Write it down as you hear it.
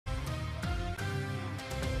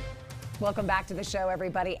Welcome back to the show,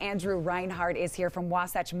 everybody. Andrew Reinhart is here from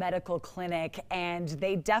Wasatch Medical Clinic, and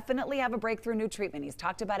they definitely have a breakthrough new treatment. He's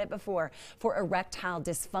talked about it before for erectile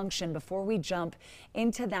dysfunction. Before we jump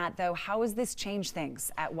into that, though, how has this changed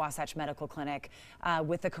things at Wasatch Medical Clinic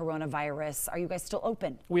with the coronavirus? Are you guys still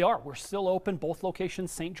open? We are. We're still open, both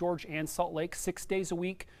locations, St. George and Salt Lake, 6 days a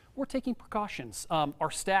week. We're taking precautions.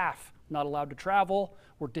 Our staff not allowed to travel.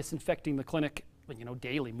 We're disinfecting the clinic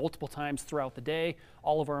daily, multiple times throughout the day.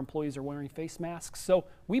 All of our employees are wearing face masks. So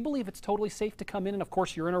we believe it's totally safe to come in. And of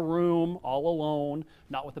course, you're in a room all alone,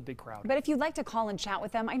 not with a big crowd. But if you'd like to call and chat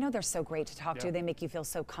with them, I know they're so great to talk to. They make you feel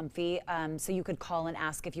so comfy. So you could call and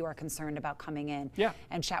ask if you are concerned about coming in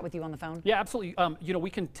and chat with you on the phone. Yeah, absolutely. We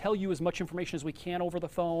can tell you as much information as we can over the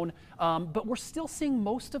phone, but we're still seeing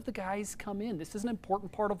most of the guys come in. This is an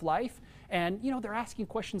important part of life. And, they're asking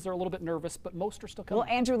questions. They're a little bit nervous, but most are still coming. Well,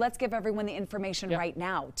 Andrew, let's give everyone the information right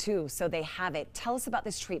now, too, so they have it. Tell us about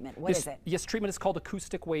this treatment. What is it? Yes, treatment is called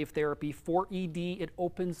acoustic wave therapy. For ED, it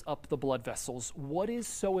opens up the blood vessels. What is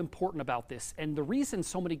so important about this, and the reason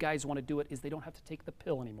so many guys want to do it, is they don't have to take the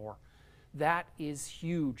pill anymore. That is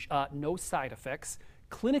huge. No side effects.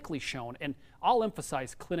 Clinically shown, and I'll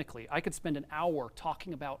emphasize clinically. I could spend an hour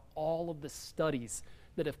talking about all of the studies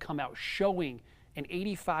that have come out showing an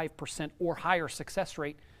 85% or higher success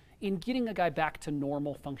rate in getting a guy back to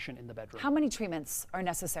normal function in the bedroom. How many treatments are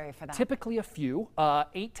necessary for that? Typically a few,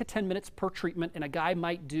 8 to 10 minutes per treatment, and a guy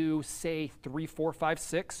might do, say, 3, 4, 5,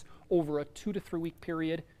 6 over a 2 to 3 week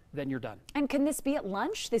period. Then you're done. And can this be at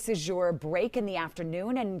lunch? This is your break in the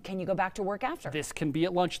afternoon, and can you go back to work after? This can be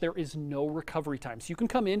at lunch. There is no recovery time. So you can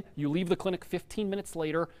come in, you leave the clinic 15 minutes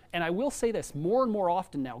later, and I will say this, more and more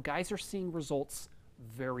often now, guys are seeing results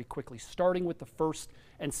very quickly. Starting with the first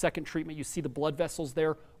and second treatment, you see the blood vessels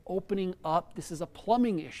there opening up. This is a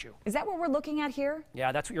plumbing issue. Is that what we're looking at here?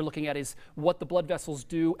 Yeah, that's what you're looking at, is what the blood vessels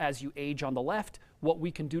do as you age on the left, what we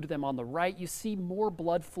can do to them on the right. You see more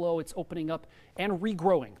blood flow. It's opening up and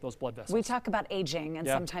regrowing those blood vessels. We talk about aging, and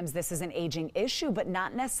sometimes this is an aging issue, but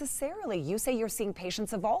not necessarily. You say you're seeing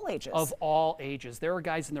patients of all ages. Of all ages. There are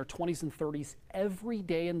guys in their 20s and 30s every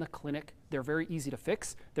day in the clinic. They're very easy to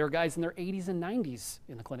fix. There are guys in their 80s and 90s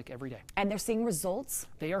in the clinic every day. And they're seeing results?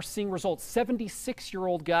 They are seeing results.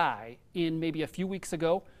 76-year-old guy in maybe a few weeks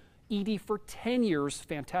ago, ED for 10 years,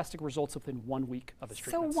 fantastic results within 1 week of his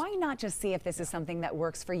treatment. So why not just see if this is something that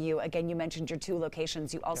works for you? Again, you mentioned your 2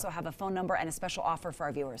 locations. You also have a phone number and a special offer for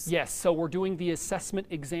our viewers. Yes, so we're doing the assessment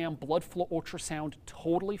exam, blood flow ultrasound,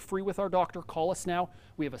 totally free with our doctor. Call us now.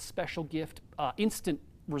 We have a special gift, instant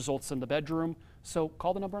results in the bedroom. So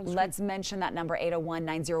call the number on the screen. Let's mention that number,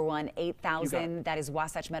 801-901-8000. That is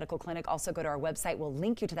Wasatch Medical Clinic. Also go to our website. We'll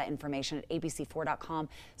link you to that information at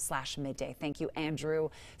abc4.com/midday. Thank you, Andrew.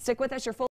 Stick with us. Your full